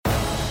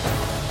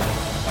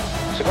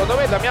secondo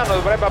me Damiano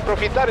dovrebbe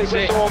approfittare di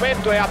questo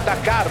momento e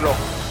attaccarlo.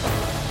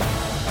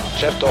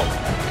 Certo,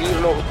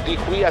 dirlo di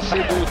qui a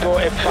seduto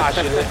è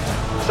facile.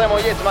 Siamo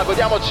Yates, ma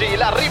godiamoci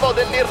l'arrivo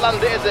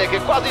dell'irlandese che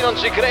quasi non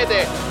ci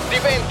crede.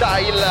 Diventa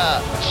il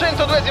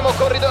 102esimo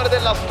corridore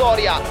della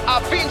storia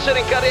a vincere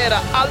in carriera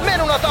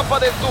almeno una tappa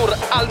del Tour,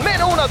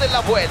 almeno una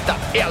della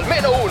Vuelta e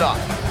almeno una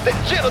del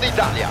Giro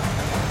d'Italia.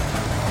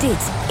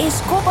 Dit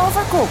is Kop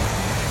Over Kop.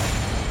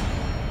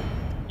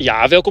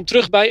 Ja, welkom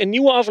terug bij een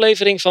nieuwe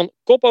aflevering van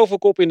Kop Over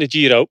Kop in de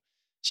Giro.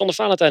 Sander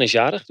Valentijn is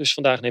jarig, dus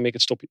vandaag neem ik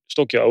het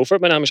stokje over.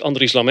 Mijn naam is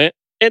Andries Lamet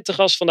en te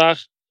gast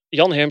vandaag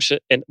Jan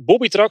Hermsen en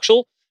Bobby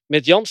Traxel.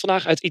 Met Jan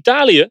vandaag uit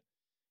Italië.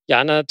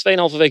 Ja, na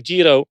 2,5 week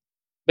Giro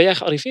ben jij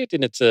gearriveerd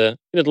in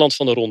het land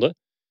van de ronde.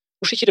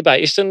 Hoe zit je erbij?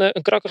 Is het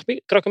een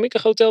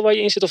krakkemikkig hotel waar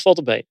je in zit of valt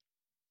het mee?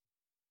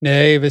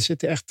 Nee, we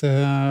zitten echt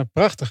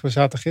prachtig.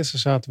 Gisteren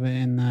zaten we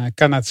in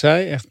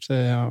Canazei, echt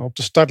op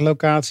de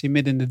startlocatie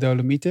midden in de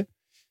Dolomieten.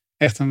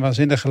 Echt een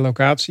waanzinnige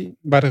locatie.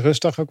 Waar de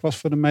rustdag ook was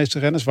voor de meeste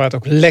renners. Waar het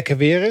ook lekker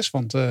weer is.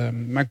 Want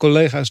mijn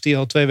collega's die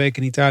al 2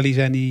 weken in Italië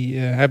zijn, die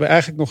hebben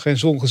eigenlijk nog geen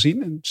zon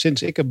gezien. En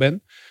sinds ik er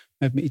ben,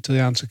 met mijn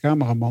Italiaanse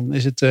cameraman,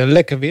 is het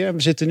lekker weer. En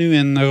we zitten nu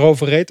in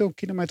Rovereto, een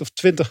kilometer of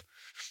 20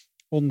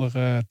 onder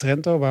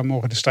Trento, waar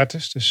morgen de start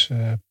is. Dus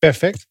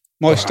perfect.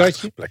 Mooi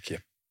stadje.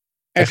 Plekje.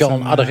 Heb je al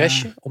een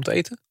adresje om te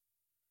eten?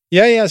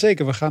 Ja,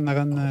 zeker. We gaan naar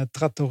een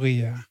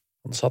trattoria.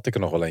 Anders had ik er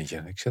nog wel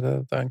eentje. Ik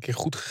heb daar een keer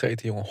goed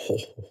gegeten, jongen. Ho.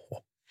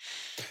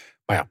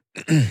 Maar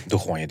ja, doe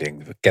gewoon je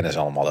ding. We kennen ze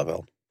allemaal daar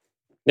wel.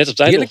 Net op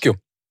tijd. Heerlijk, joh.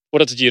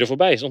 Voordat de Giro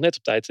voorbij is. Nog net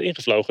op tijd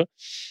ingevlogen.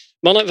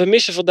 Mannen, we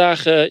missen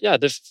vandaag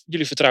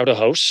jullie vertrouwde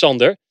host,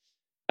 Sander.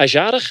 Hij is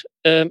jarig.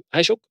 Hij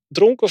is ook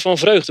dronken van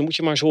vreugde. Moet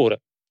je maar eens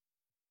horen.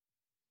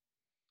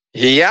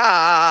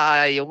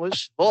 Ja,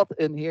 jongens, wat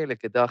een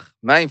heerlijke dag.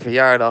 Mijn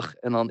verjaardag.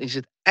 En dan is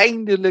het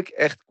eindelijk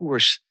echt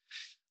koers.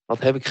 Wat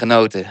heb ik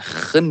genoten.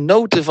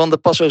 Genoten van de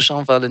Passo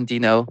San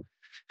Valentino.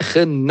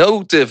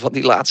 Genoten van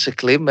die laatste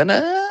klim.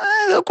 En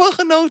ook wel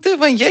genoten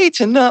van Yates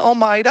en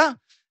Almeida.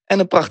 En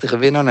een prachtige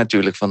winnaar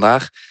natuurlijk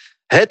vandaag.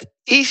 Het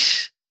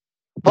is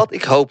wat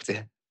ik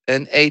hoopte.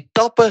 Een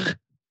etappe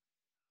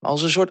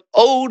als een soort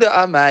ode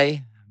aan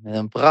mij. Met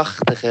een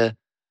prachtige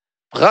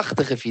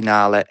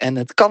finale. En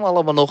het kan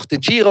allemaal nog. De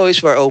Giro is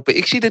weer open.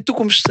 Ik zie de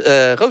toekomst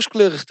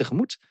rooskleurig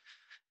tegemoet.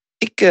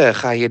 Ik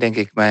ga hier denk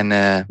ik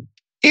mijn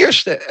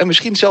eerste en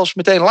misschien zelfs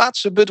meteen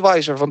laatste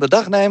Budweiser van de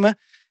dag nemen.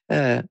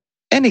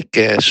 En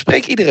ik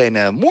spreek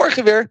iedereen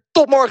morgen weer.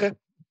 Tot morgen.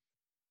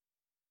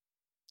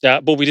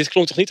 Ja, Bobby, dit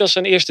klonk toch niet als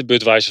zijn eerste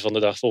Budweiser van de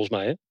dag volgens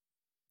mij, hè?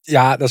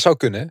 Ja, dat zou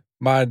kunnen.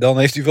 Maar dan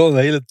heeft hij wel een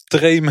hele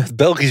tray met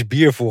Belgisch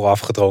bier vooraf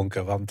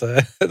gedronken. Want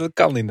dat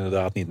kan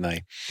inderdaad niet,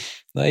 nee.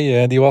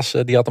 Nee,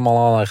 die had hem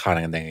al aan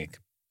Groningen, denk ik.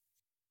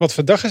 Wat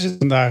voor dag is het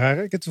vandaag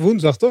eigenlijk? Het is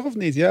woensdag toch of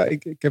niet? Ja,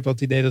 ik heb wel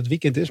het idee dat het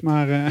weekend is.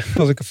 Maar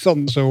als ik het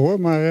dan zo hoor.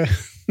 Maar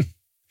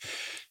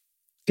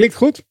klinkt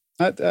goed.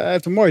 Hij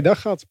heeft een mooie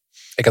dag gehad.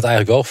 Ik had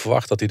eigenlijk wel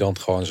verwacht dat hij dan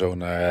gewoon zo'n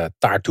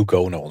taart to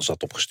go naar ons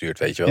had opgestuurd.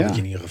 Weet je wel? Ja. Dat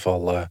je in ieder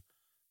geval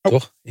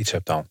toch iets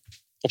hebt dan.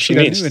 Op zijn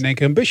minst. Nu in één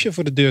keer een busje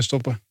voor de deur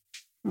stoppen.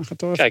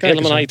 Kijk,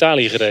 helemaal naar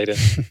Italië gereden.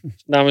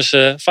 Namens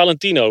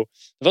Valentino.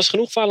 Er was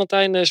genoeg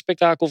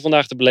Valentijn-spektakel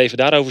vandaag te beleven.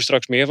 Daarover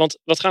straks meer. Want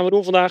wat gaan we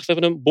doen vandaag? We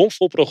hebben een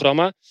bomvol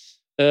programma.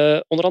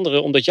 Onder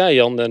andere omdat jij,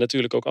 Jan,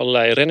 natuurlijk ook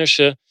allerlei renners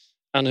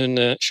aan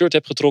hun shirt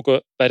hebt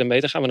getrokken bij de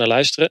meet. Daar gaan we naar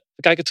luisteren.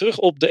 We kijken terug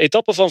op de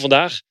etappe van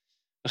vandaag.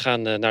 We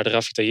gaan naar de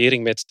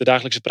ravitaillering met de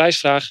dagelijkse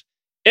prijsvraag.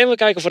 En we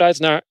kijken vooruit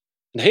naar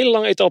een hele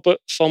lange etappe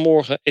van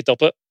morgen.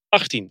 Etappe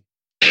 18.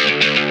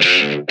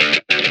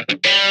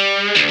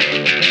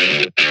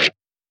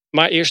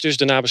 Maar eerst dus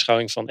de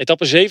nabeschouwing van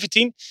etappe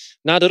 17.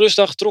 Na de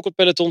rustdag trok het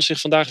peloton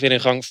zich vandaag weer in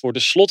gang voor de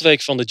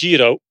slotweek van de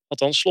Giro.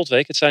 Althans,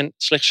 slotweek. Het zijn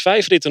slechts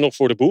 5 ritten nog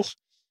voor de boeg.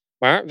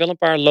 Maar wel een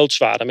paar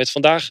loodzwaarden. Met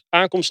vandaag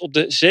aankomst op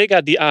de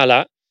Sega di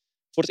Ala.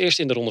 Voor het eerst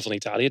in de Ronde van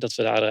Italië dat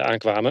we daar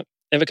aankwamen.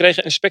 En we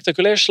kregen een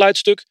spectaculair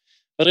sluitstuk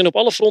waarin op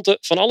alle fronten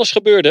van alles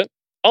gebeurde.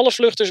 Alle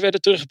vluchters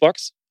werden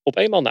teruggepakt op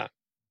eenmaal na.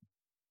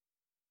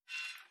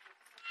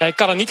 Ja, ik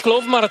kan het niet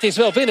geloven, maar het is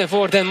wel binnen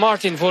voor Dan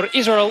Martin, voor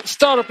Israel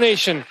Startup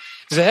Nation.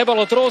 Ze hebben al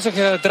het roze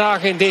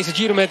gedragen in deze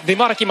Giro met De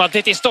Marchi, maar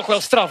dit is toch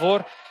wel straf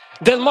hoor.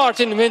 Dan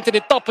Martin wint een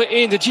etappe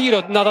in de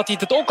Giro nadat hij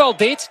het ook al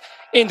deed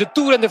in de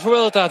Tour en de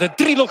Vuelta. De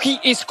trilogie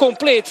is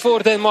compleet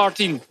voor Dan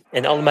Martin.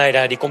 En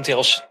Almeida die komt hier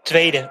als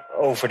tweede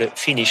over de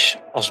finish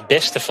als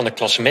beste van de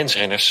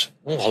klassementsrenners.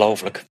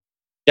 Ongelooflijk.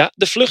 Ja,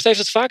 de vlucht heeft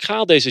het vaak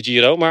gehaald deze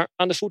Giro, maar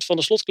aan de voet van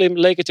de slotklim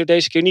leek het er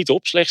deze keer niet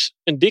op. Slechts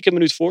een dikke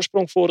minuut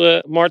voorsprong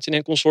voor Martin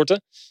en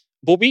consorten.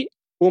 Bobby,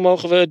 hoe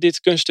mogen we dit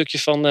kunststukje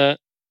van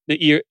de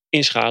Ier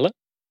inschalen?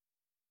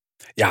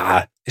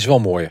 Ja, is wel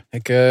mooi.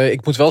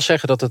 Ik moet wel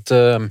zeggen dat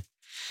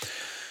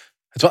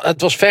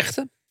het was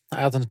vechten.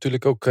 Hij had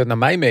natuurlijk ook, naar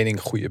mijn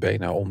mening, goede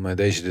benen om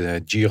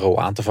deze Giro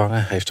aan te vangen.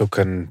 Hij heeft ook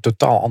een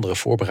totaal andere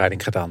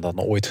voorbereiding gedaan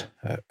dan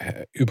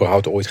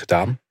überhaupt ooit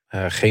gedaan.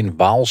 Geen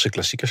Waalse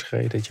klassiekers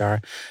gereden dit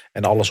jaar.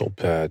 En alles op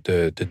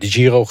de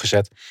Giro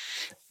gezet.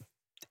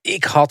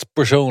 Ik had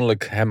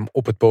persoonlijk hem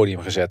op het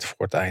podium gezet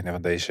voor het einde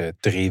van deze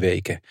 3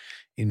 weken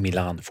in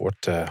Milaan voor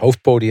het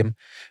hoofdpodium.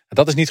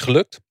 Dat is niet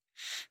gelukt.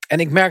 En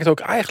ik merkte ook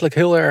eigenlijk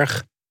heel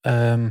erg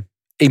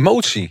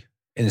emotie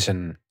in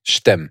zijn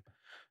stem.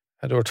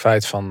 Door het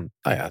feit van,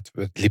 het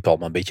liep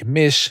allemaal een beetje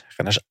mis.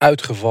 Renners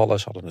uitgevallen.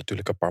 Ze hadden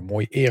natuurlijk een paar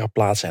mooie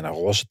ereplaatsen en een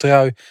roze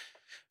trui.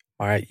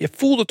 Maar je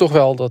voelde toch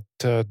wel dat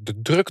de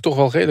druk toch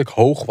wel redelijk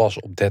hoog was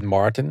op Dan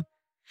Martin.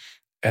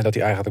 En dat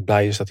hij eigenlijk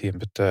blij is dat hij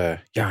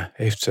hem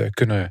heeft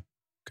kunnen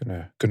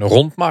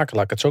rondmaken,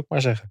 laat ik het zo ook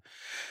maar zeggen.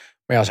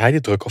 Maar als hij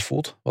die druk al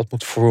voelt, wat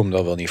moet Froome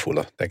dan wel niet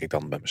voelen, denk ik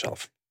dan bij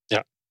mezelf.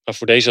 Ja, maar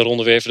voor deze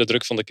ronde weer even de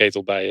druk van de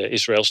ketel bij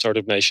Israel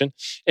Startup Nation.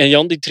 En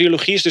Jan, die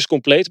trilogie is dus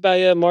compleet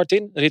bij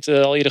Martin. Rit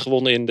al eerder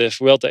gewonnen in de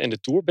Vuelta en de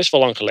Tour. Best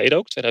wel lang geleden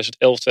ook,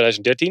 2011,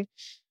 2013.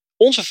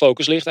 Onze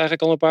focus ligt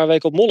eigenlijk al een paar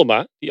weken op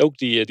Mollema, die ook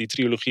die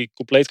trilogie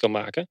compleet kan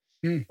maken.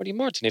 Maar die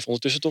Martin heeft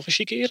ondertussen toch een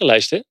chique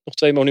erelijst, hè? Nog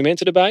 2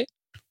 monumenten erbij.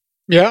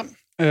 Ja,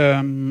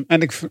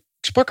 en ik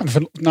sprak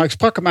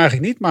hem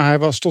eigenlijk niet, maar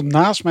hij stond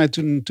naast mij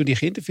toen hij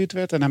geïnterviewd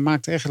werd. En hij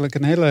maakte eigenlijk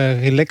een hele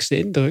relaxte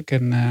indruk.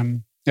 En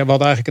we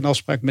hadden eigenlijk een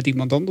afspraak met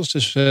iemand anders.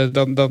 Dus,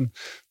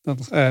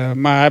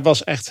 maar hij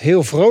was echt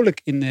heel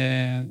vrolijk in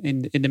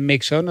de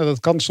mixzone. Nou, dat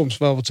kan soms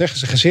wel wat zeggen.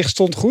 Zijn gezicht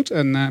stond goed.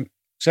 En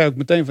ik zei ook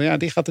meteen van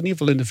die gaat in ieder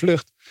geval in de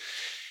vlucht.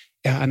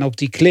 Ja, en op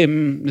die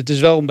klim, het is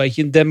wel een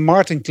beetje een Dan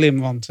Martin klim.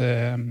 Want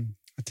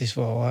het is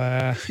wel...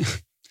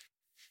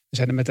 We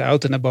zijn er met de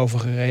auto naar boven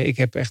gereden. Ik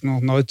heb echt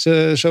nog nooit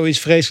zoiets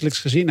vreselijks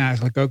gezien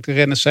eigenlijk. Ook de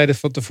renners zeiden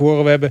van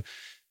tevoren, we hebben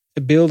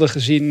beelden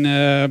gezien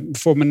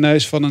voor mijn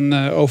neus van een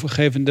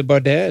overgevende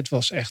Bardet. Het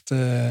was echt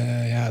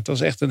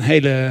een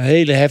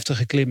hele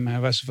heftige klim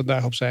waar ze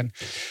vandaag op zijn.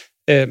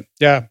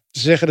 Ze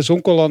zeggen de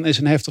Zoncolan is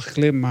een heftige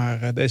klim,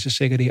 maar deze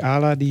Segri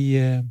Ala,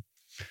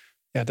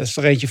 dat is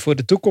er eentje voor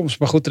de toekomst.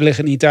 Maar goed, er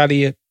liggen in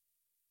Italië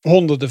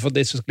honderden van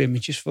dit soort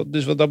klimmetjes.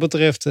 Dus wat dat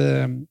betreft,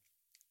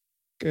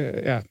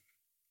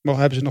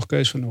 hebben ze nog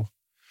keus genoeg.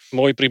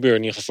 Mooie primeur in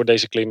ieder geval voor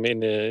deze klim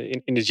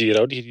in de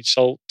Giro. Die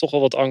zal toch wel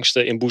wat angst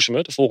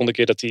inboezemen de volgende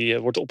keer dat die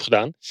wordt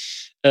opgedaan.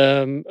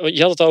 Je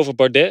had het over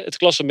Bardet. Het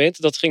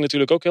klassement, dat ging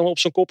natuurlijk ook helemaal op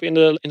zijn kop in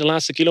de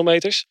laatste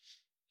kilometers.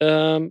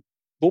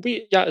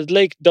 Bobby, het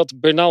leek dat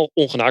Bernal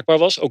ongenaakbaar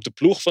was. Ook de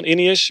ploeg van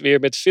Ineos weer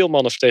met veel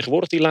mannen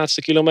vertegenwoordigd die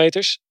laatste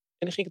kilometers.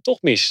 En dan ging het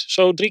toch mis.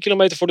 Zo 3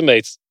 kilometer voor de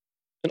meet.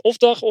 Een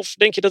off-dag of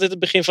denk je dat dit het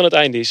begin van het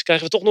einde is?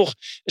 Krijgen we toch nog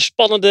een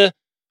spannende,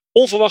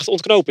 onverwachte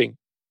ontknoping?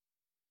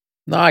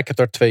 Nou, ik heb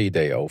daar 2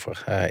 ideeën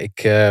over.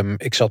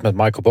 Ik zat met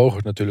Michael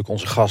Bogert, natuurlijk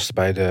onze gast,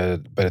 bij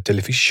de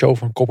televisieshow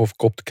van Kop Over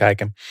Kop te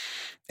kijken.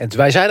 En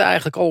wij zeiden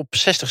eigenlijk al op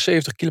 60,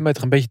 70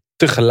 kilometer een beetje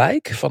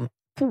tegelijk van,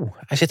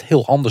 hij zit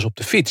heel anders op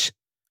de fiets.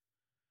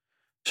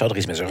 Zou er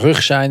iets met zijn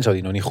rug zijn? Zou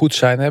die nog niet goed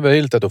zijn? Daar hebben we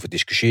de hele tijd over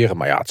discussiëren.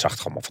 Maar het zag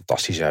er allemaal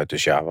fantastisch uit.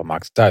 Dus wat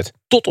maakt het uit?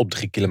 Tot op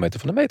 3 kilometer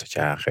van de meet wat je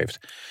aangeeft.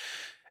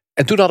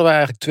 En toen hadden wij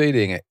eigenlijk 2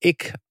 dingen.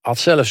 Ik had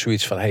zelf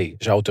zoiets van,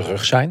 zou het de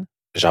rug zijn?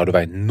 Zouden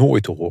wij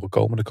nooit te horen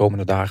komen de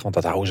komende dagen. Want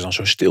dat houden ze dan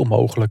zo stil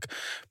mogelijk.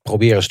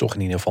 Proberen ze toch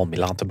in ieder geval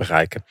Milaan te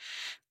bereiken.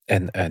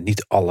 En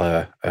niet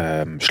alle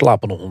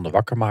slapende honden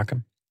wakker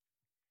maken.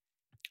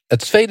 Het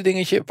tweede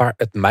dingetje, waar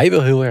het mij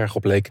wel heel erg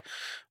op leek,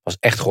 was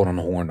echt gewoon een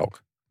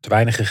hongernok. Te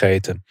weinig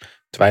gegeten,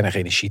 te weinig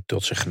energie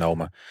tot zich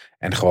genomen.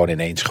 En gewoon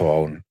ineens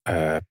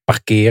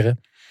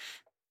parkeren.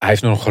 Hij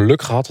heeft nog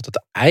geluk gehad dat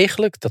het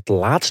eigenlijk dat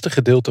laatste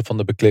gedeelte van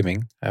de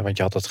beklimming. Want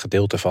je had het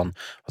gedeelte van,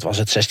 wat was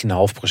het,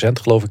 16,5%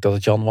 geloof ik dat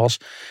het Jan was.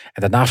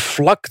 En daarna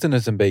vlakte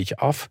het een beetje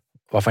af.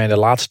 Waarvan je de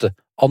laatste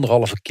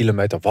 1,5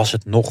 kilometer was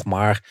het nog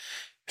maar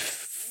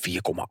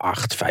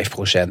 4,8,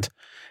 5%.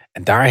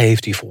 En daar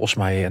heeft hij volgens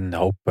mij een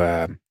hoop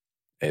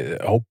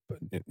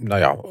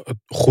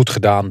goed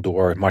gedaan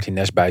door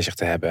Martinez bij zich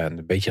te hebben. En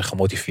een beetje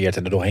gemotiveerd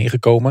en er doorheen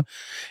gekomen.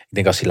 Ik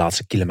denk als die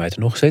laatste kilometer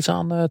nog steeds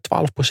aan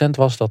 12%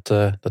 was, dat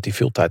hij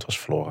veel tijd was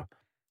verloren.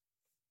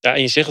 Ja,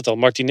 en je zegt het al,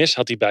 Martinez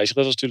had hij bij zich.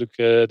 Dat was natuurlijk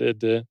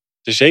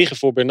de zege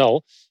voor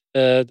Bernal.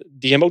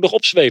 Die hem ook nog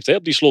opzweept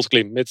op die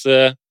slotklim. Met,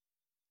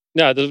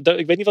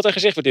 ik weet niet wat er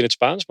gezegd wordt in het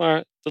Spaans,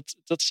 maar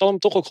dat zal hem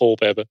toch ook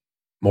geholpen hebben.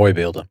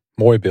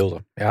 Mooie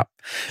beelden, ja.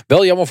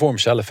 Wel jammer voor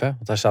hemzelf,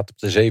 want hij staat op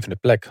de 7e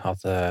plek.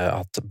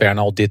 Had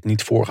Bernal dit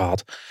niet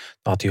voorgehad,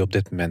 dan had hij op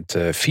dit moment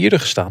 4e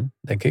gestaan,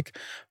 denk ik.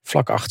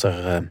 Vlak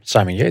achter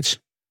Simon Yates.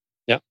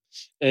 Ja,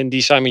 en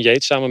die Simon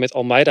Yates samen met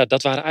Almeida,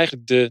 dat waren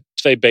eigenlijk de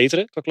 2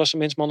 betere qua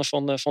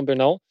klassementsmannen van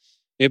Bernal.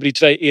 Nu hebben die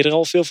 2 eerder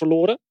al veel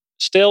verloren.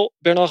 Stel,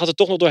 Bernal gaat er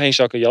toch nog doorheen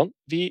zakken, Jan.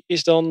 Wie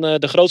is dan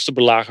de grootste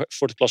belager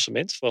voor het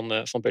klassement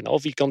van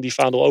Bernal? Wie kan die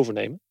vaandel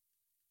overnemen?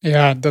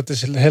 Ja, dat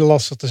is heel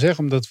lastig te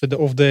zeggen, omdat we de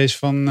off-days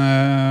van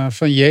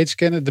Yates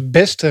kennen. De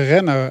beste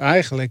renner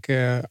eigenlijk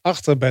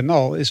achter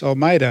Bernal is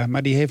Almeida.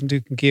 Maar die heeft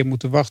natuurlijk een keer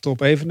moeten wachten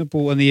op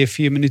Evenepoel. En die heeft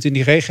 4 minuten in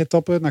die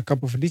regenetappe naar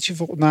Campoverdici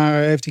heeft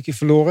hij een keer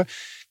verloren.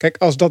 Kijk,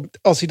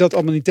 als hij dat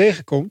allemaal niet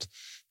tegenkomt,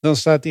 dan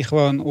staat hij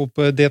gewoon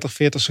op 30,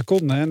 40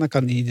 seconden. En dan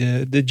kan hij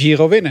de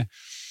Giro winnen.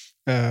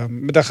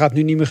 Maar dat gaat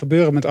nu niet meer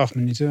gebeuren met 8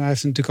 minuten. Hij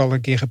heeft het natuurlijk al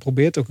een keer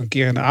geprobeerd. Ook een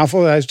keer in de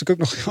aanval. Hij is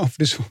natuurlijk ook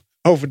nog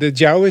over de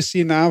Jou is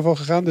hij in de aanval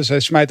gegaan. Dus hij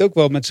smijt ook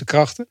wel met zijn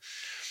krachten.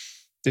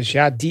 Dus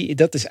ja,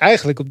 dat is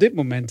eigenlijk op dit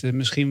moment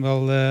misschien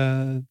wel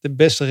de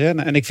beste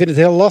renner. En ik vind het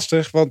heel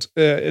lastig, want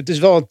het is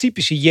wel een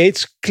typische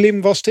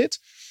Yates-klim was dit.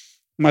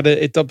 Maar de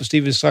etappes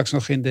die we straks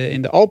nog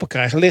in de Alpen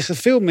krijgen,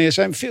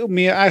 zijn veel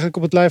meer eigenlijk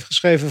op het lijf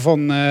geschreven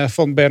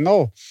van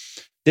Bernal.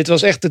 Dit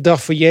was echt de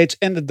dag voor Yates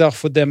en de dag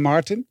voor Dan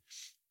Martin.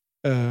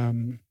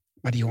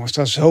 Maar die jongens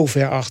staan zo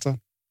ver achter.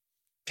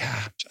 Ja.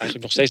 Er is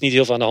eigenlijk nog steeds niet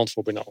heel veel aan de hand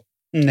voor Bernal.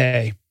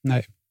 Nee.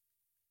 Maar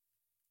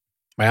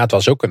ja, het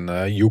was ook een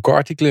Hugh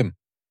Carty klim.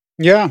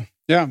 Ja.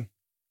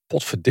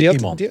 Potverdikkie,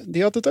 man.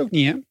 Die had het ook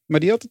niet, hè? Maar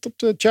die had het op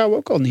de Chow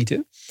ook al niet, hè?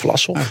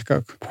 Vlasov. Eigenlijk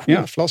ook.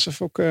 Ja,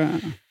 Vlasov ook.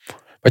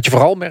 Wat je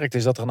vooral merkt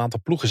is dat er een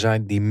aantal ploegen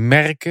zijn die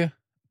merken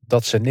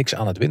dat ze niks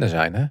aan het winnen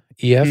zijn. Hè?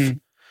 IF.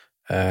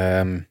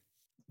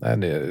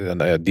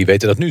 Die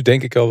weten dat nu,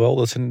 denk ik al wel.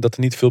 Dat er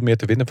niet veel meer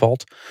te winnen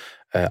valt.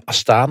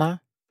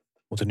 Astana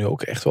moeten nu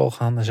ook echt wel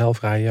gaan zelf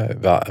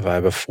rijden. We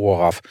hebben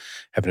vooraf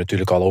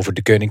natuurlijk al over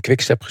de Koning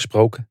Quickstep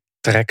gesproken.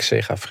 Trek,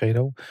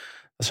 Segafredo.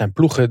 Dat zijn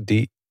ploegen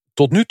die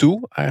tot nu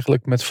toe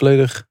eigenlijk met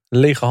volledig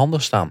lege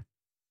handen staan.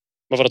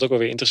 Maar wat het ook wel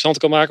weer interessant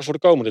kan maken voor de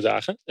komende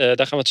dagen. Daar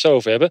gaan we het zo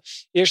over hebben.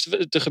 Eerst,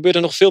 er gebeurde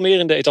nog veel meer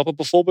in de etappe.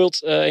 Bijvoorbeeld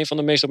een van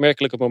de meest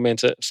opmerkelijke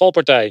momenten.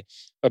 Valpartij.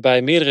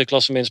 Waarbij meerdere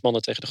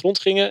klassementsmannen tegen de grond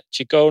gingen.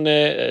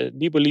 Ciccone,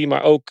 Nibali,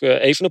 maar ook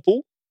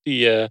Evenepoel.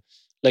 Die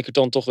leek er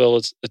dan toch wel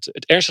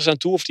het ernstigst aan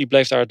toe. Of die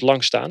bleef daar het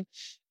lang staan.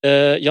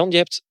 Jan, je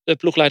hebt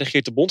ploegleider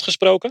Geert de Bond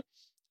gesproken.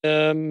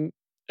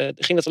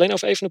 Ging dat alleen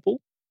over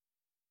Evenepoel?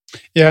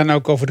 Ja, en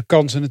ook over de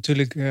kansen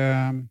natuurlijk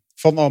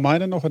van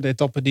Almeida nog. De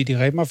etappe die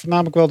reed. Maar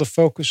voornamelijk wel de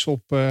focus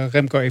op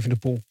Remco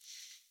Evenepoel.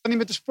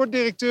 Met de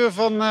sportdirecteur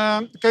van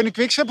Koning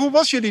Quickstep. Hoe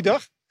was jullie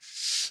dag?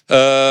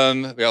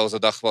 Onze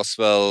dag was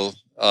wel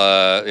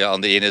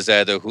aan de ene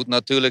zijde goed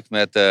natuurlijk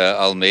met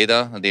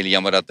Almeida. Het is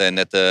jammer dat hij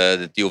net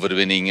die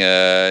overwinning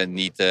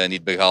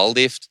niet behaald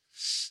heeft.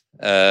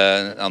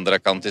 Aan de andere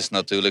kant is het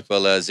natuurlijk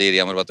wel zeer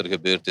jammer wat er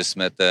gebeurd is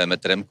met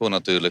Remco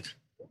natuurlijk.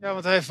 Ja,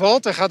 want hij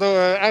valt. Hij gaat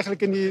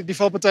eigenlijk in die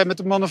valpartij met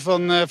de mannen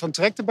van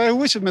Trek erbij.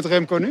 Hoe is het met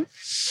Remco nu?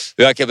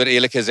 Ja, ik heb er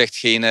eerlijk gezegd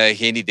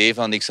geen idee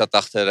van. Ik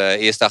zat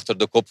eerst achter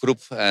de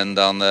kopgroep. En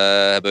dan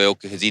hebben we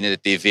ook gezien in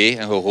de tv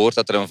en gehoord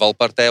dat er een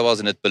valpartij was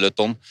in het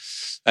peloton.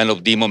 En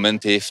op die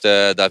moment heeft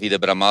Davide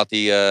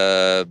Bramati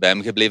bij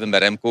hem gebleven, bij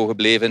Remco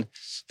gebleven.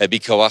 Heb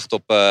ik gewacht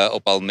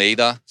op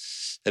Almeida.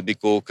 Heb ik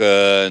ook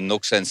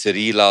Nox en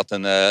Serie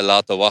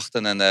laten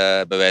wachten. En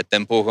hebben wij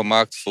tempo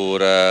gemaakt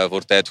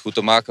voor tijd goed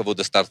te maken voor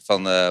de start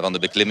van de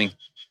beklimming.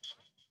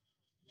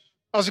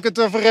 Als ik het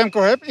over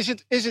Remco heb,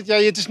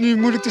 het is nu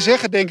moeilijk te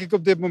zeggen denk ik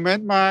op dit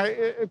moment. Maar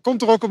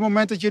komt er ook een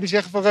moment dat jullie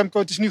zeggen van Remco,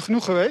 het is nu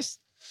genoeg geweest?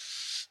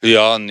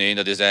 Ja, nee,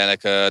 dat is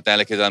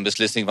uiteindelijk is dat een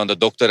beslissing van de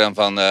dokter en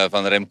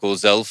van Remco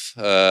zelf.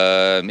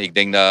 Ik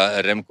denk dat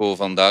Remco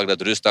vandaag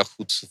dat rustdag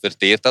goed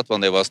verteerd had,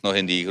 want hij was nog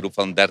in die groep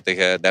van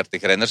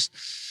 30 renners.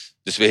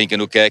 Dus we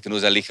gingen ook kijken hoe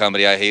zijn lichaam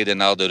reageerde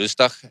na de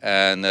rustdag.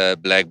 En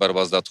blijkbaar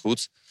was dat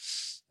goed.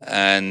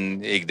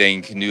 En ik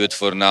denk nu het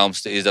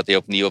voornaamste is dat hij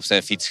opnieuw op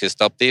zijn fiets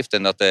gestapt heeft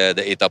en dat hij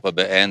de etappe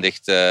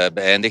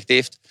beëindigd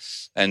heeft.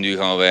 En nu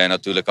gaan wij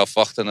natuurlijk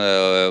afwachten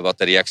wat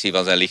de reactie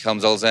van zijn lichaam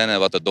zal zijn en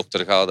wat de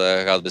dokter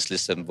gaat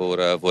beslissen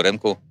voor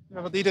Remco.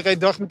 Ja, want iedereen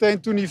dacht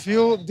meteen toen hij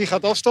viel, die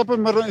gaat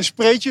afstappen, maar een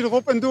spreetje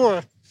erop en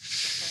door.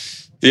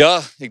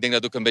 Ja, ik denk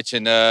dat ook een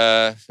beetje...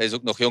 hij is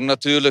ook nog jong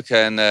natuurlijk.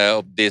 En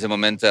op deze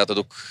moment had hij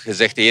ook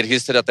gezegd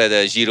eergisteren dat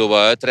hij de Giro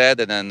wou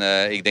uitrijden.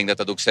 En ik denk dat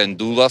dat ook zijn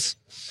doel was.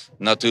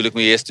 Natuurlijk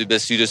moet je eerst de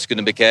blessures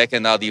kunnen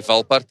bekijken na die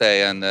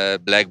valpartij. En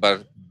blijkbaar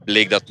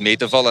bleek dat mee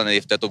te vallen. En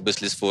heeft hij ook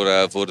beslist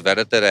voor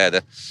verder te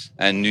rijden.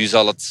 En nu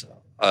zal het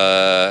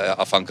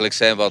afhankelijk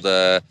zijn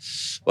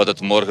wat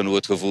het morgen, hoe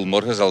het gevoel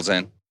morgen zal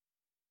zijn.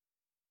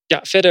 Ja,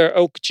 verder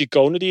ook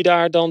Ciccone die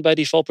daar dan bij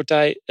die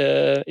valpartij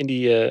in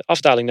die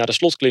afdaling naar de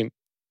slotklim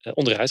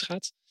onderuit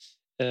gaat.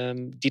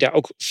 Die daar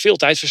ook veel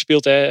tijd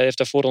verspeelt. Hij heeft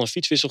daarvoor al een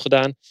fietswissel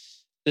gedaan.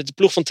 De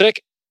ploeg van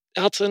Trek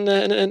had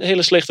een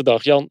hele slechte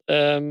dag. Jan,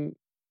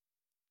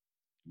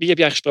 wie heb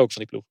jij gesproken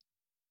van die ploeg?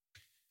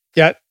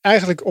 Ja,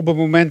 eigenlijk op het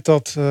moment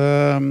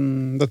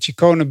dat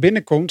Ciccone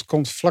binnenkomt,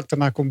 vlak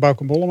daarna komt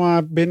Bauke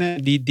Mollema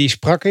binnen. Die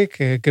sprak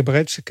ik.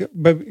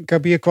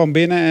 Kabir kwam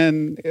binnen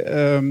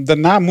en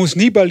daarna moest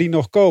Nibali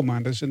nog komen.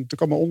 Er zijn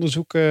natuurlijk allemaal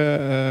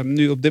onderzoeken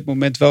nu op dit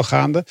moment wel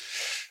gaande.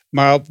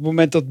 Maar op het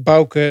moment dat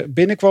Bauke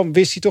binnenkwam,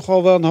 wist hij toch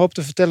al wel een hoop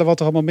te vertellen wat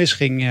er allemaal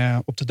misging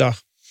op de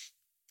dag.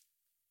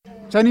 We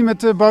zijn hier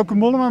met Bauke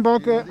Mollema.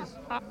 Bauke,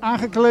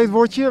 aangekleed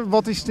word je.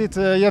 Wat is dit? Je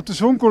hebt de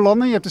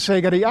Zoncolan en je hebt de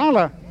Sega di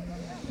Ala.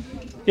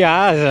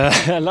 Ja,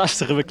 een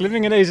lastige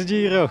beklimming in deze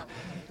Giro.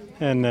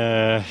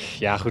 En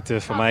goed,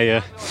 voor mij,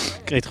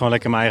 ik reed gewoon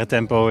lekker mijn eigen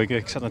tempo.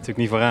 Ik zat natuurlijk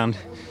niet vooraan.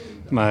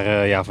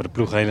 Maar voor de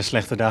ploeg een hele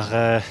slechte dag.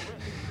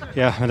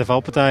 Met de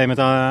valpartij met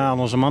al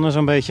onze mannen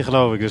zo'n beetje,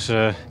 geloof ik. Dus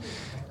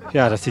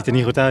dat ziet er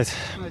niet goed uit.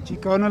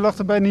 Ciccone lag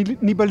er bij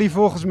Nibali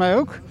volgens mij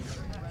ook.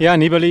 Ja,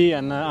 Nibali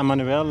en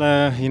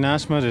Emmanuel hier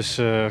naast me. Dus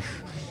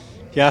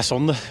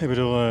zonde. Ik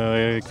bedoel,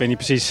 ik weet niet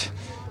precies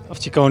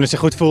of Ciccone zich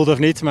goed voelde of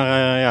niet.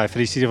 Maar hij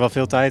verliest hier wel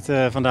veel tijd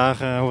vandaag,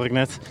 hoor ik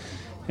net.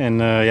 En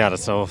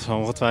dat zal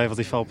ongetwijfeld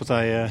die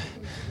valpartij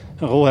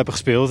een rol hebben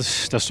gespeeld.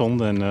 Dus dat is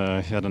zonde. En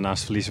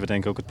daarnaast verliezen we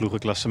denk ik ook het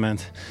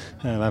ploegenklassement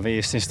waar we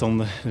eerst in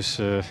stonden. Dus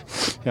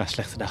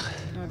slechte dag.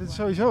 Ja, dit is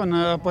sowieso een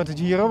aparte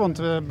Giro,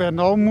 want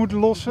Bernal moet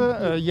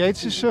lossen.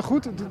 Yates is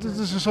goed. Dit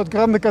is een soort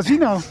grande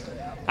casino.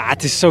 Ja,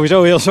 het is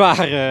sowieso heel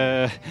zwaar,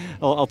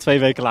 al 2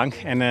 weken lang.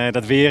 En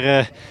dat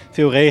weer,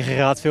 veel regen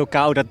gehad, veel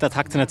kou, dat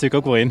hakt er natuurlijk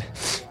ook wel in.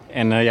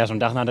 En zo'n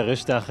dag na de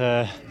rustdag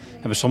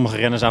hebben sommige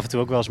renners af en toe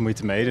ook wel eens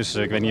moeite mee. Dus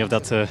ik weet niet of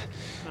dat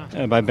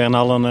bij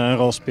Bernal een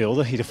rol speelde.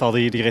 In ieder geval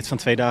die rit van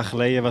 2 dagen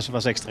geleden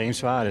was extreem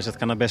zwaar. Dus dat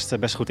kan er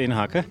best goed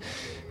inhakken.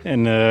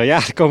 En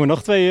er komen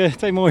nog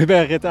twee mooie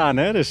bergritten aan.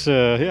 Hè? Dus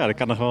er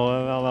kan nog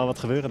wel wat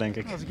gebeuren, denk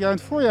ik. Als ik jou in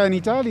het voorjaar in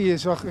Italië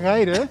zag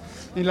rijden,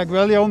 in La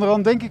Guelia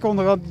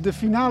onderhand, de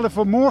finale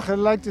van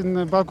morgen lijkt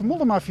een Bauke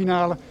Mollema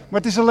finale.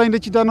 Maar het is alleen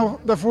dat je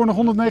daarvoor nog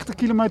 190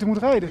 kilometer moet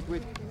rijden.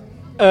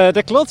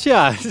 Dat klopt,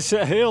 ja. Het is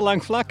heel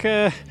lang vlak.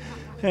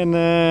 En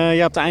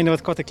op het einde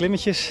wat korte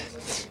klimmetjes.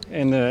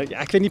 En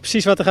ik weet niet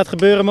precies wat er gaat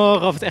gebeuren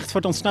morgen. Of het echt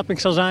voor de ontsnapping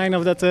zal zijn.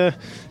 Of dat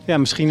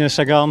misschien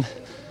Sagan,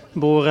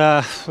 Bora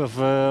of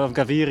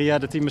Gaviria,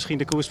 dat die misschien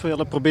de koers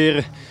willen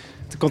proberen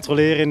te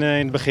controleren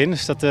in het begin.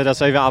 Dus dat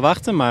zal even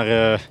afwachten. Maar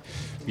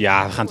we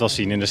gaan het wel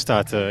zien. In de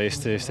start is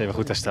het even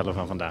goed herstellen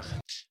van vandaag.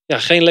 Ja,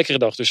 geen lekkere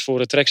dag dus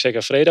voor Trek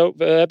Segafredo.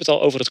 We hebben het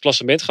al over het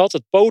klassement gehad.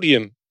 Het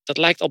podium, dat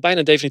lijkt al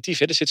bijna definitief.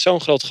 Hè? Er zit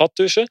zo'n groot gat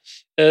tussen.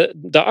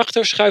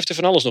 Daarachter schuift er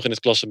van alles nog in het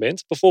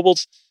klassement.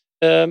 Bijvoorbeeld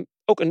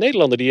ook een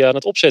Nederlander die aan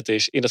het opzetten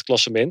is in het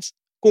klassement.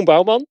 Koen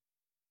Bouwman.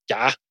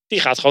 Ja, die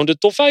gaat gewoon de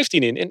top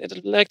 15 in. En het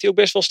lijkt hij ook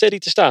best wel steady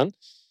te staan.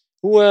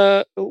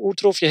 Hoe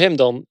trof je hem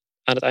dan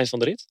aan het eind van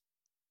de rit?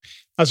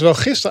 Nou, zowel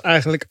gisteren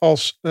eigenlijk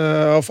of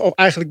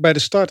eigenlijk bij de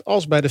start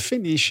als bij de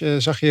finish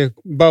zag je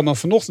Bouwman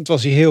vanochtend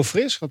was hij heel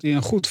fris. Had hij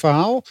een goed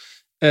verhaal.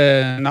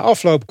 Na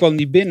afloop kwam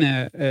hij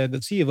binnen.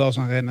 Dat zie je wel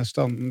zo'n renners.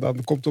 Dan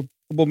komt op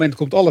het moment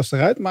komt alles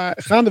eruit. Maar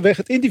gaandeweg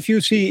het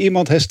interview zie je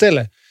iemand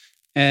herstellen.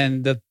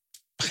 En dat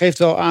geeft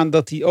wel aan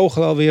dat die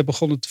ogen alweer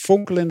begonnen te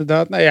fonkelen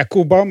inderdaad. Nou ja,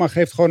 Koen Bouwman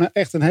geeft gewoon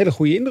echt een hele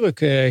goede indruk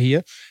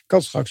hier.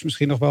 Kan straks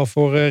misschien nog wel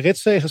voor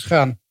ritzegers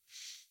gaan.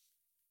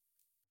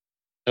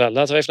 Ja,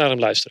 laten we even naar hem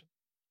luisteren.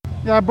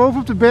 Ja,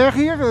 bovenop de berg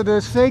hier,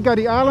 de Sega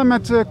di Ala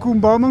met Koen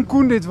Bouwman.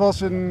 Koen, dit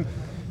was een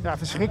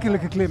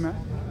verschrikkelijke klim, hè?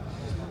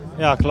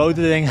 Ja,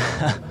 klote ding.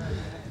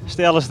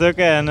 Stelle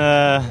stukken en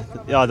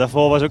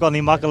daarvoor was ook al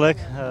niet makkelijk.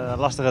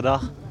 Lastige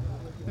dag.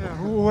 Ja,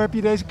 hoe heb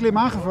je deze klim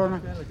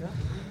aangevangen?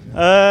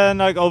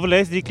 Ik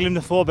overleefde die klim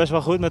ervoor best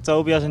wel goed met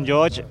Tobias en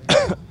George.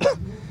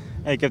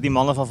 Ik heb die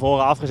mannen van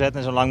voren afgezet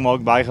en zo lang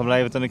mogelijk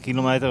bijgebleven tot een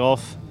kilometer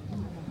of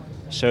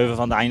 7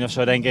 van het einde of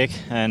zo, denk ik.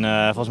 En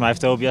volgens mij heeft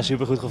Tobias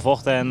supergoed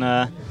gevochten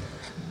en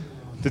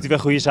doet hij weer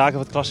goede zaken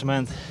voor het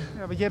klassement.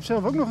 Ja, want je hebt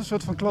zelf ook nog een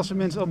soort van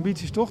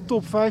klassementsambities, toch?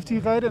 Top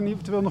 15 rijden en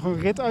eventueel nog een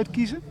rit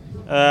uitkiezen?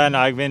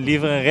 Ik win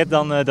liever een rit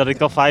dan dat ik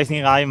top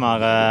 15 rijd,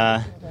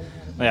 maar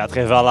het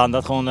geeft wel aan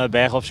dat gewoon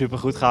bergop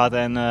supergoed gaat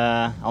en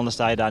anders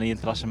sta je daar niet in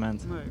het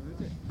klassement. Nee.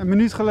 Een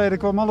minuut geleden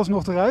kwam alles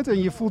nog eruit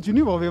en je voelt je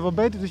nu alweer wat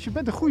beter, dus je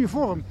bent in goede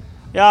vorm.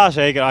 Ja,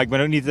 zeker. Ik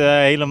ben ook niet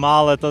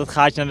helemaal tot het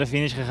gaatje naar de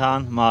finish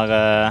gegaan,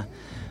 maar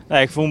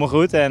ik voel me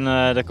goed en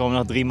er komen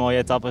nog 3 mooie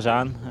etappes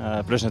aan.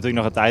 Plus natuurlijk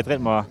nog een tijdrit,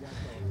 maar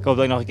ik hoop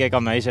dat ik nog een keer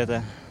kan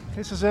meezetten.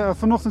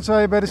 Vanochtend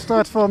zei je bij de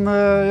start van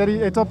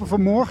die etappe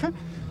van morgen,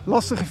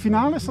 lastige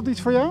finale, is dat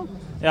iets voor jou?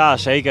 Ja,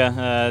 zeker.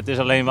 Het is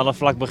alleen wel een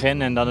vlak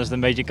begin en dan is het een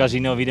beetje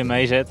casino wie er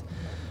mee zit.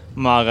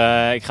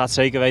 Maar ik ga het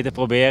zeker weten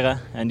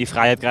proberen en die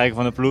vrijheid krijgen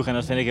van de ploeg en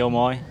dat vind ik heel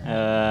mooi.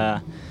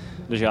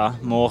 Dus ja,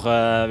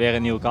 morgen weer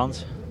een nieuwe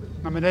kans.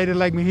 Naar beneden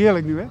lijkt me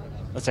heerlijk nu, hè?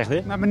 Wat zegt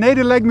u? Naar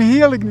beneden lijkt me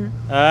heerlijk nu.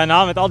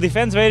 Met al die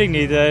fans weet ik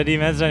niet. Die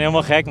mensen zijn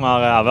helemaal gek,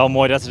 maar wel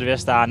mooi dat ze er weer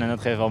staan en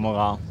dat geeft wel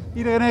moraal.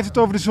 Iedereen heeft het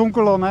over de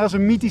Zoncolan, als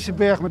een mythische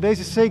berg, maar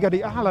deze Sega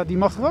di Ala, die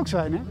mag er ook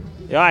zijn, hè?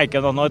 Ja, ik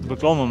heb nog nooit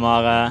beklommen,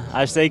 maar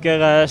hij is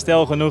zeker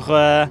stijl genoeg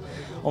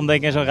om denk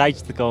ik in zo'n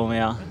rijtje te komen,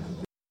 ja.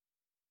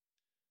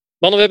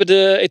 Mannen, we hebben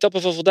de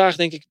etappe van vandaag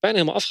denk ik bijna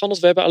helemaal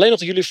afgehandeld. We hebben alleen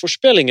nog jullie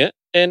voorspellingen.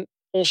 En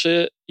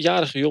onze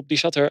jarige Job, die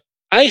zat er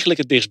eigenlijk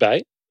het dichtst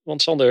bij.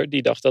 Want Sander,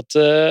 die dacht dat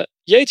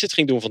Yates het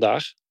ging doen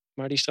vandaag.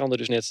 Maar die strandde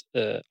dus net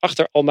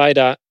achter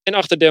Almeida en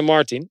achter Dan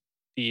Martin.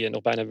 Die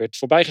nog bijna werd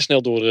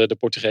voorbijgesneld door de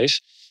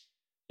Portugees.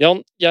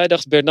 Jan, jij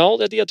dacht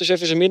Bernal, die had dus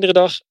even zijn mindere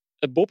dag.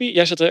 Bobby,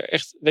 jij zat er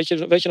echt, weet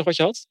je nog wat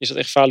je had? Je zat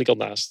echt falikant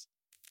naast.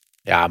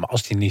 Ja, maar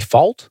als die niet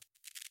valt...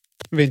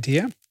 Wint hij,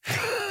 hè?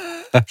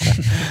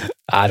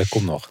 Dat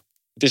komt nog.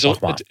 Het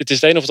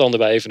is het een of het ander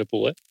bij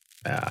Evenepoel, hè?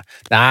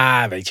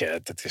 Ja, weet je,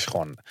 het is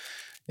gewoon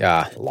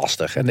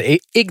lastig. En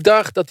ik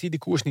dacht dat hij de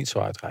koers niet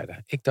zou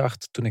uitrijden. Ik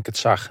dacht toen ik het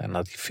zag en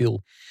dat hij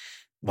viel...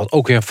 Wat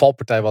ook weer een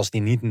valpartij was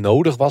die niet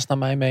nodig was naar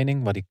mijn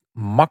mening. Waar hij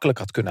makkelijk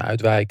had kunnen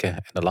uitwijken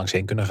en er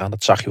langsheen kunnen gaan.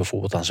 Dat zag je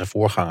bijvoorbeeld aan zijn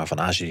voorganger van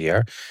AGR.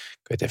 Ik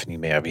weet even niet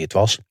meer wie het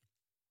was.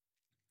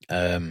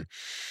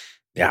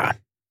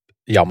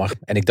 Jammer.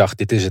 En ik dacht,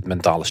 dit is het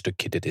mentale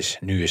stukje.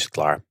 Nu is het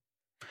klaar.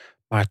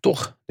 Maar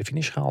toch de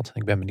finish gehaald.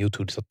 Ik ben benieuwd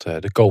hoe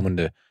dat de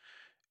komende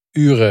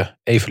uren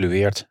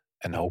evolueert.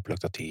 En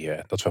hopelijk dat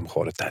we hem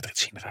gewoon de tijdrit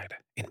zien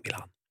rijden in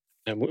Milaan.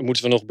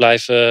 Moeten we nog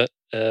blijven...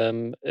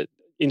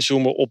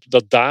 inzoomen op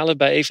dat dalen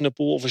bij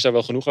Evenepoel? Of is daar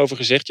wel genoeg over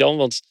gezegd, Jan?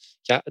 Want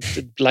ja,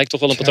 het lijkt toch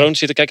wel een patroon te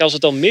zitten. Kijk, als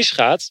het dan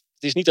misgaat,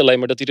 het is niet alleen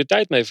maar dat hij er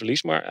tijd mee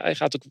verliest, maar hij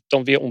gaat ook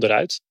dan weer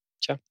onderuit.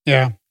 Tja.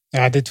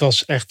 Ja, dit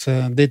was echt.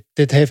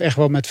 Dit heeft echt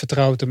wel met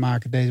vertrouwen te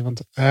maken.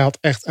 Want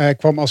hij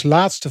kwam als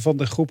laatste van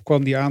de groep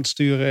die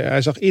aansturen.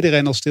 Hij zag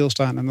iedereen al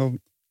stilstaan. En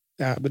dan,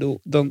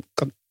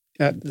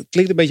 het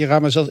klinkt een beetje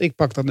raar, maar zelfs ik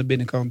pak dan de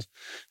binnenkant.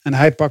 En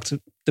hij pakt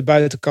de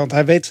buitenkant.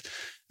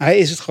 Hij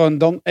is het gewoon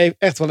dan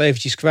echt wel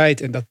eventjes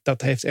kwijt. En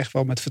dat heeft echt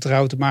wel met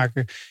vertrouwen te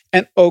maken.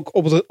 En ook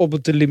op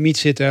het limiet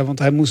zitten. Want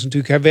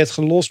hij werd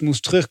gelost,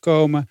 moest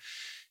terugkomen.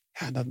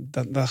 Ja,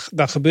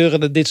 dan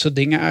gebeuren er dit soort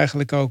dingen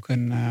eigenlijk ook.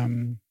 En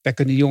daar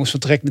kunnen de jongens van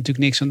Trek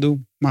natuurlijk niks aan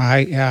doen. Maar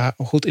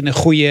in een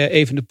goede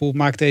Evenepoel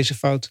maakt deze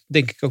fout,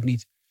 denk ik ook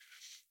niet.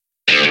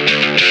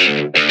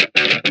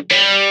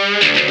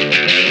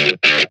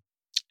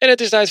 En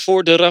het is tijd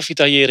voor de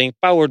ravitaillering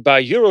powered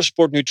by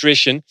Eurosport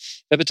Nutrition.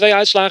 We hebben 2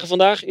 uitslagen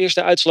vandaag. Eerst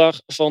de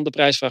uitslag van de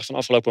prijsvraag van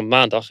afgelopen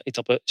maandag.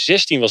 Etappe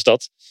 16 was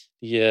dat.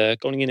 Die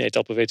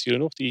koningin-etappe weten jullie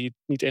nog. Die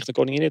niet echt een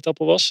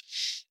koningin-etappe was.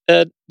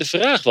 De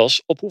vraag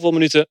was, op hoeveel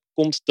minuten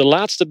komt de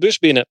laatste bus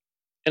binnen?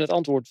 En het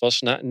antwoord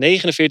was na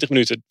 49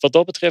 minuten. Wat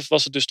dat betreft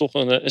was het dus toch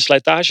een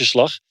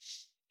slijtageslag.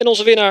 En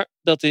onze winnaar,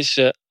 dat is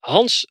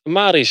Hans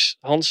Maris.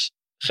 Hans,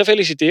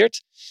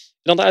 gefeliciteerd.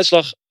 En dan de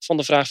uitslag van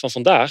de vraag van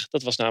vandaag.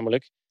 Dat was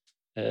namelijk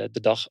de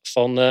dag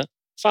van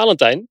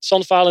Valentijn.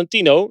 San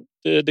Valentino,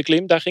 de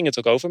klim, daar ging het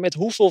ook over. Met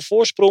hoeveel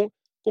voorsprong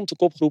komt de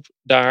kopgroep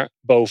daar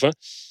boven?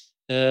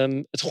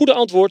 Het goede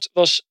antwoord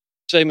was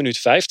 2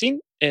 minuten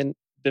 15. En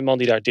de man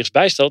die daar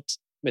dichtstbij staat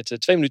met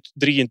 2 minuten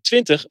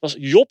 23 was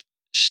Job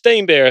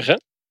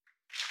Steenbergen.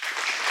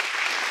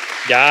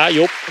 Ja,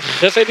 Job,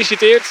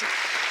 gefeliciteerd.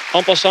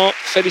 En passant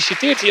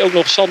feliciteert hij ook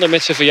nog Sander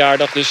met zijn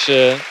verjaardag. Dus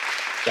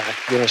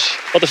jongens,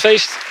 wat een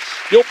feest.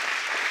 Job,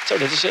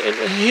 dat is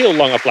een heel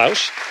lang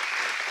applaus.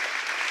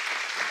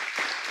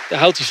 Daar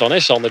houdt hij van, hè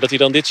Sander, dat hij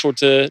dan dit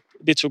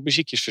soort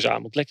muziekjes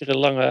verzamelt. Lekkere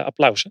lange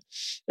applausen.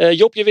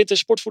 Job, je wint een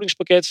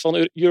sportvoedingspakket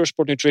van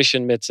Eurosport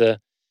Nutrition met de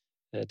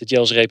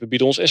gels, repen,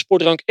 bidons en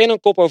sportdrank. En een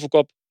kop over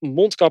kop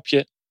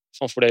mondkapje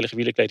van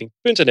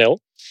voordeligewielerkleding.nl.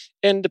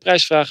 En de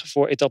prijsvraag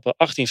voor etappe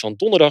 18 van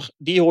donderdag,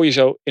 die hoor je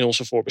zo in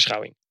onze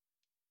voorbeschouwing.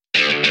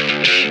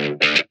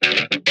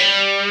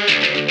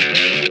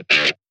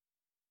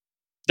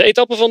 De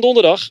etappe van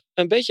donderdag,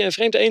 een beetje een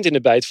vreemde eend in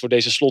de bijt voor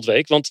deze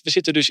slotweek. Want we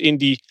zitten dus in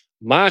die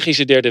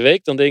magische derde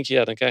week. Dan denk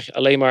je, dan krijg je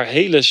alleen maar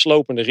hele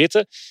slopende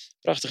ritten.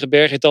 Prachtige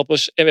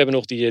bergetappes. En we hebben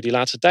nog die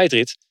laatste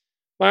tijdrit.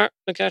 Maar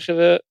dan krijgen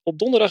we op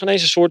donderdag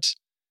ineens een soort,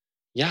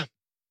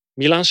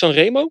 Milaan-San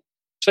Remo.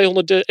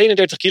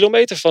 231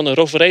 kilometer van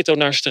Rovereto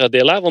naar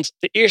Stradella. Want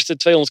de eerste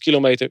 200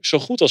 kilometer zo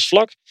goed als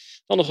vlak.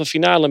 Dan nog een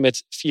finale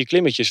met 4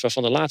 klimmetjes,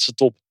 waarvan de laatste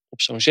top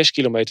op zo'n 6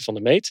 kilometer van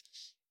de meet.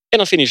 En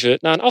dan finishen we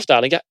na een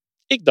afdaling. Ja,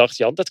 ik dacht,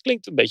 Jan, dat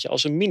klinkt een beetje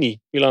als een mini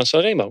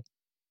Milaan-San Remo.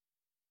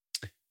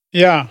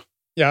 Ja.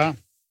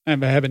 En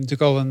we hebben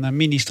natuurlijk al een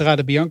mini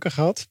Strade Bianca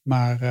gehad.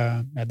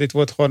 Maar dit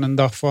wordt gewoon een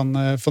dag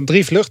van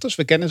 3 vluchters.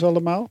 We kennen ze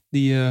allemaal.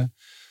 Die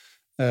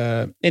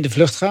in de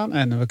vlucht gaan.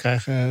 En we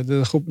krijgen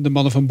de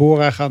mannen van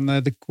Bora gaan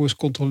de koers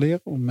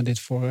controleren. Om dit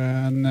voor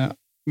een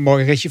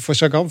mooi ritje voor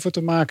Sagan voor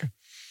te maken.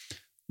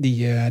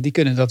 Die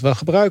kunnen dat wel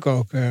gebruiken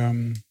ook.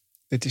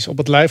 Dit is op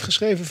het lijf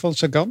geschreven van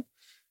Sagan.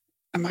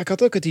 Maar ik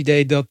had ook het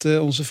idee dat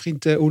onze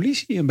vriend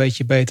Ulissi een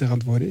beetje beter aan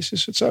het worden is.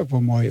 Dus het zou ook wel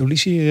een mooi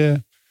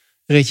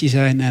Ulissi-ritje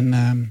zijn.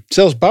 En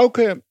zelfs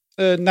Bouke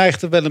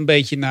neigt er wel een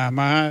beetje naar.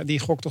 Maar die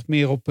gokt toch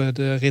meer op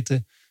de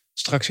ritten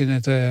straks in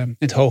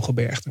het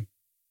Hogebergte.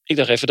 Ik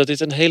dacht even dat dit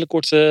een hele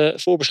korte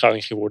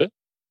voorbeschouwing ging worden.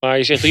 Maar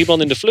je zegt 3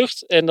 man in de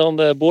vlucht. En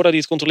dan Bora die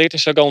het controleert en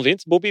Sagan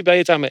wint. Bobby, ben je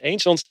het daarmee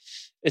eens? Want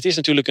het is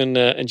natuurlijk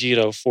een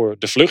Giro voor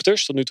de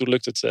vluchters. Tot nu toe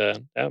lukt het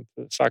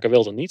vaker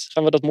wel dan niet.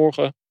 Gaan we dat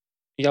morgen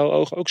in jouw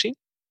ogen ook zien?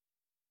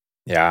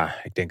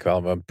 Ja, ik denk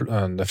wel we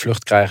een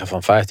vlucht krijgen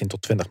van 15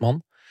 tot 20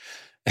 man.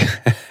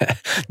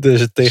 Dus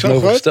het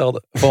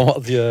tegenovergestelde van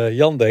wat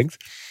Jan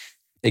denkt.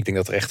 Ik denk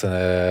dat er echt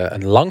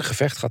een lang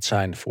gevecht gaat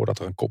zijn voordat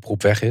er een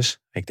kopgroep weg is.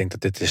 Ik denk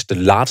dat dit is de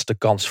laatste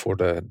kans voor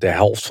de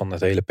helft van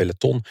het hele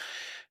peloton.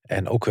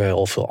 En ook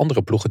wel veel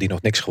andere ploegen die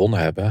nog niks gewonnen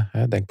hebben.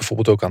 Denk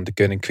bijvoorbeeld ook aan de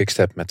Koenig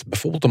Quickstep met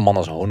bijvoorbeeld een man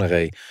als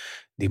Honoré.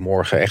 Die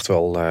morgen echt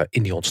wel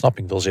in die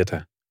ontsnapping wil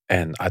zitten.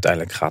 En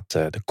uiteindelijk gaat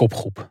de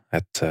kopgroep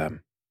het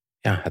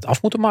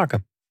af moeten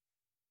maken.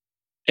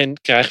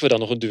 En krijgen we dan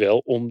nog een duel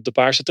om de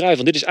paarse trui?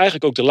 Want dit is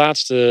eigenlijk ook de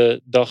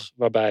laatste dag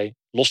waarbij,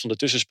 los van de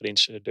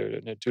tussensprints,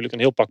 er natuurlijk een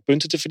heel pak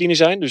punten te verdienen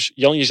zijn. Dus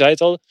Jan, je zei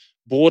het al,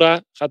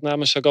 Bora gaat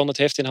namens Sagan het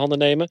heft in handen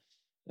nemen.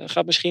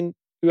 Gaat misschien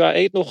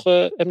UAE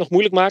het nog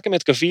moeilijk maken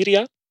met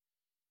Gaviria?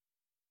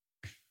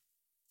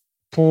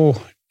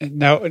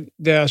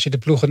 Als je de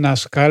ploegen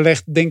naast elkaar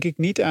legt, denk ik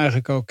niet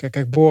eigenlijk ook.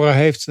 Kijk, Bora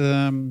heeft,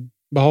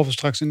 behalve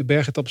straks in de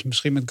bergetappes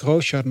misschien met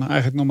Grosjean, maar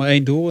eigenlijk nog maar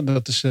 1 doel. En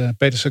dat is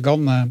Peter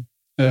Sagan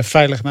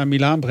veilig naar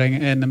Milaan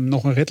brengen en hem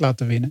nog een rit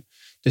laten winnen.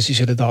 Dus die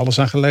zullen er alles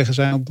aan gelegen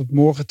zijn om dat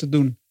morgen te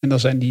doen. En dan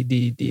zijn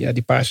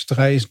die paarse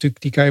trui is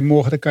natuurlijk,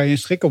 daar kan je een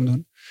strik om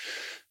doen.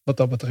 Wat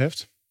dat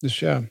betreft. Dus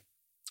ja,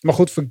 Maar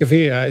goed, voor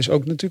Gaviria is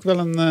ook natuurlijk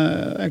wel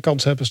een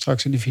kans hebben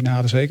straks in de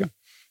finale, zeker.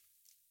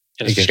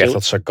 Ik denk echt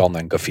dat Sagan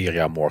en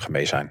Gaviria morgen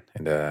mee zijn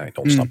in de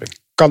ontsnapping.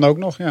 Kan ook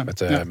nog, ja.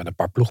 Met een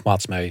paar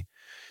ploegmaats mee.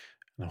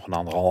 Nog een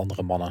aantal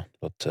andere mannen.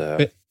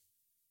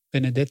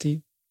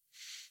 Benedetti.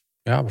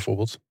 Ja,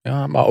 bijvoorbeeld.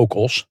 Ja, maar ook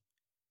Os.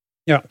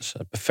 Ja. Dat is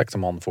een perfecte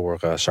man voor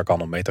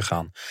Sagan om mee te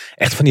gaan.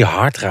 Echt van die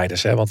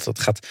hardrijders. Hè? Want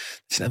het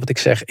is net wat ik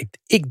zeg.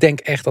 Ik denk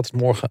echt dat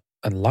het morgen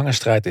een lange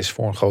strijd is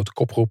voor een grote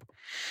kopgroep.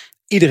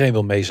 Iedereen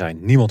wil mee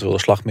zijn. Niemand wil de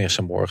slag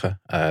missen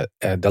morgen.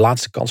 De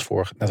laatste kans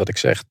voor, net wat ik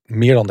zeg,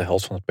 meer dan de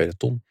helft van het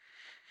peloton.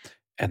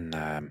 En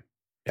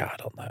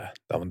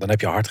dan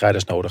heb je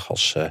hardrijders nodig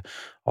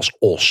als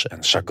Os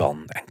en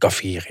Sagan en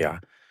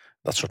Gaviria.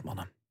 Dat soort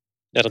mannen.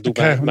 Ja, dat doet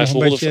mijn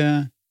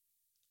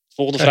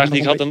volgende vraag die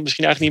ik had dan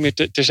misschien eigenlijk niet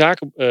meer ter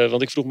zake.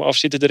 Want ik vroeg me af,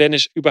 zitten de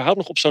renners überhaupt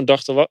nog op zo'n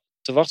dag te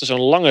wachten? Zo'n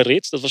lange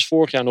rit. Dat was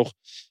vorig jaar nog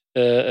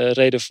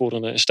reden voor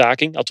een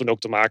staking. Had toen ook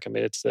te maken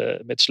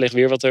met slecht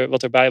weer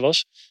wat erbij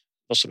was.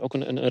 Was toen ook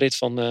een rit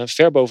van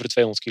ver boven de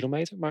 200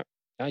 kilometer. Maar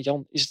ja,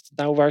 Jan, is het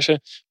nou waar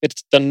ze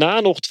met daarna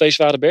nog 2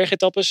 zware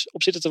bergetappes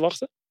op zitten te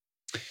wachten?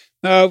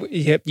 Nou,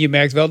 je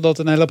merkt wel dat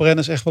een hele hoop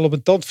renners echt wel op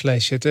een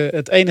tandvlees zitten.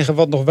 Het enige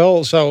wat nog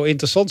wel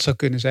interessant zou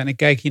kunnen zijn. Ik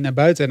kijk hier naar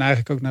buiten en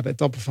eigenlijk ook naar de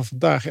etappe van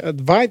vandaag.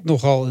 Het waait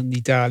nogal in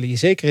Italië.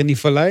 Zeker in die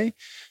vallei.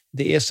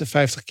 De eerste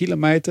 50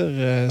 kilometer.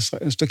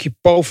 Een stukje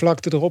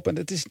Po-vlakte erop. En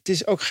het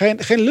is ook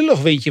geen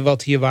lullig windje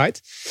wat hier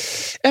waait.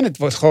 En het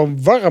wordt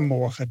gewoon warm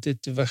morgen.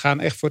 We gaan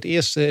echt voor het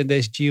eerst in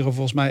deze Giro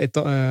volgens mij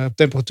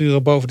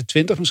temperaturen boven de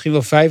 20. Misschien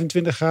wel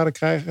 25 graden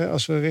krijgen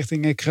als we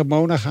richting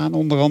Cremona gaan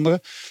onder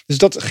andere. Dus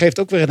dat geeft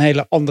ook weer een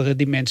hele andere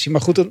dimensie.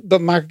 Maar goed,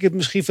 dan maak ik het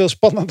misschien veel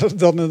spannender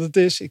dan het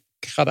is. Ik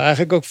ga er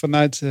eigenlijk ook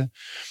vanuit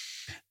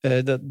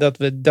dat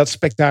we dat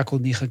spektakel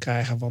niet gaan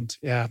krijgen. Want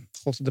ja,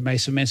 god, de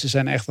meeste mensen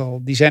zijn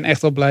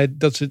echt wel blij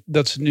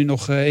dat ze nu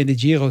nog in de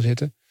Giro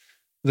zitten.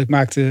 Want ik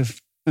maakte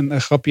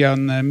een grapje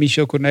aan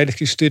Michel Cornelis,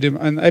 die stuurde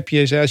een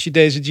appje. Zei, als je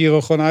deze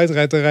Giro gewoon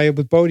uitrijdt, dan rij je op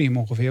het podium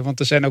ongeveer. Want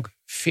er zijn ook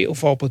veel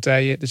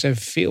valpartijen. Er zijn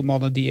veel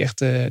mannen die echt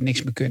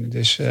niks meer kunnen.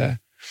 Dus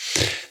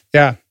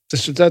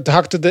dus het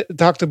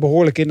hakt er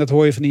behoorlijk in. Dat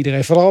hoor je van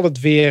iedereen. Vooral het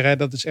weer, hè,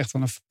 dat is echt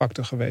wel een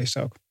factor geweest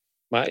ook.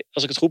 Maar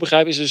als ik het goed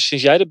begrijp, is dus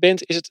sinds jij er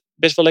bent, is het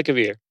best wel lekker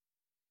weer.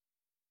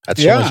 Het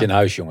zonnetje in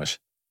huis, jongens.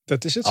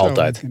 Dat is het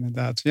altijd. Zo,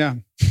 inderdaad. Ja.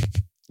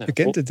 Je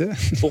kent het, hè?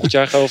 Volgend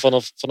jaar gaan we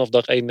vanaf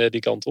dag 1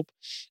 die kant op.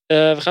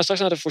 We gaan straks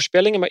naar de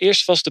voorspellingen. Maar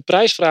eerst vast de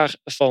prijsvraag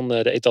van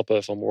de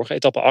etappe van morgen.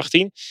 Etappe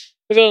 18.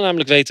 We willen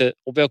namelijk weten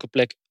op welke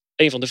plek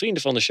een van de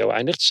vrienden van de show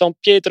eindigt. San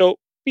Pietro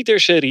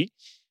Pieterseri.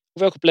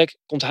 Op welke plek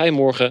komt hij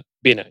morgen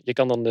binnen? Je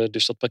kan dan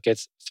dus dat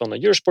pakket van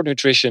Eurosport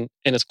Nutrition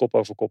en het kop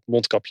over kop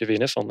mondkapje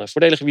winnen van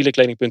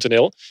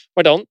voordeligewielerkleding.nl.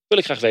 Maar dan wil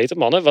ik graag weten,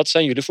 mannen, wat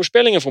zijn jullie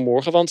voorspellingen voor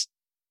morgen? Want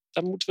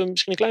daar moeten we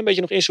misschien een klein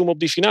beetje nog inzoomen op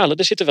die finale.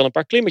 Er zitten wel een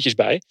paar klimmetjes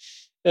bij.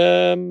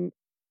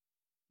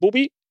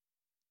 Bobby?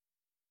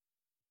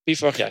 Wie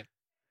verwacht jij?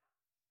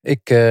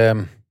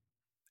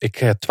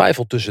 Ik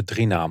twijfel tussen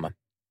 3 namen.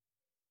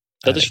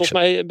 Dat is volgens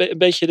mij een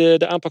beetje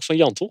de aanpak van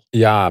Jan, toch?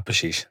 Ja,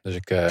 precies. Dus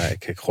ik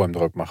gooi hem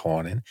er ook maar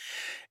gewoon in.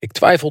 Ik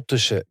twijfel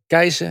tussen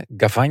Keizer,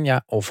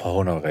 Gavagna of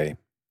Honoré.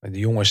 De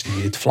jongens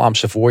die het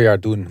Vlaamse voorjaar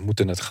doen,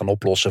 moeten het gaan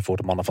oplossen voor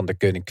de mannen van de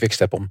Koning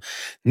Quickstep. Om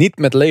niet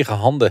met lege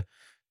handen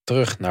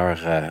terug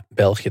naar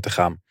België te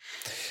gaan.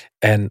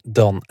 En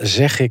dan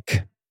zeg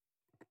ik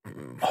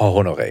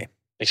Honoré.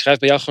 Ik schrijf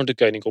bij jou gewoon de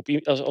Koning op.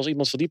 Als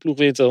iemand van die ploeg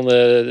wint,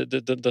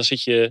 dan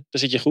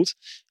zit je goed.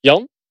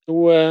 Jan,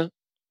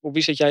 op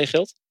wie zet jij je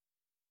geld?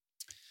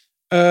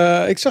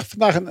 Ik zag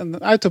vandaag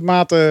een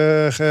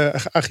uitermate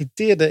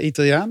geagiteerde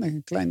Italiaan.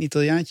 Een klein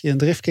Italiaantje, een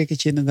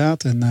driftkikkertje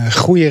inderdaad. Een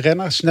goede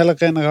renner, snelle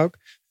renner ook.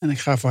 En ik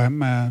ga voor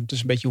hem, het is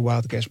een beetje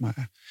wildcast,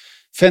 maar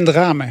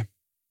Vendrame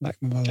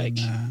lijkt me wel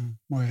een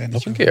mooi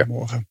rennertje nog een keer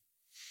morgen.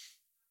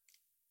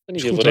 En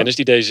niet heel veel renners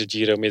die deze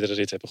Giro meerdere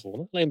rit hebben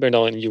gewonnen. Alleen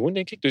Bernal en Ewan,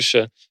 denk ik. Dus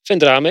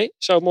Vendrame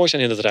zou mooi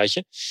zijn in dat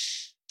rijtje.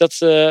 Dat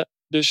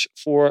dus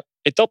voor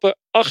etappe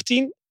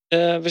 18.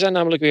 We zijn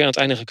namelijk weer aan het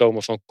einde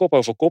gekomen van Kop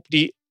over Kop.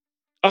 Die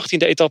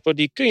 18e etappe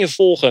die kun je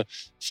volgen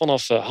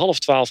vanaf 11:30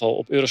 al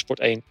op Eurosport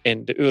 1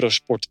 en de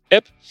Eurosport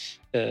app.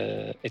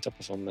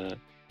 Etappe van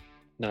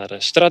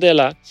naar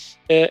Stradella.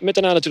 Met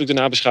daarna natuurlijk de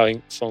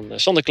nabeschouwing van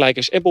Sander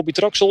Kleikers en Bobby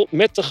Traxel.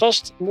 Met de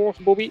gast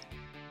morgen, Bobby.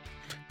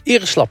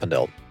 Iris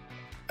Lappendel.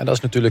 En dat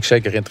is natuurlijk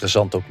zeker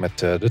interessant ook met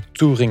de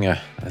Touringen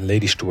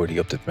Ladies Tour die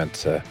op dit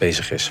moment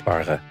bezig is.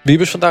 Waar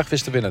Wiebes vandaag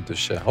wist te winnen.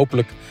 Dus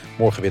hopelijk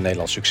morgen weer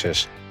Nederlands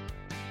succes.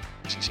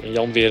 Precies. En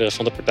Jan weer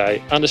van de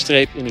partij aan de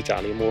streep in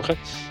Italië morgen.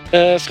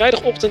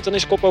 Vrijdagochtend dan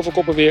is Kop over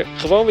Kop weer.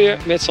 Gewoon weer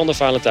met Sander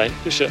Valentijn.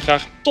 Dus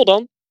graag tot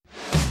dan.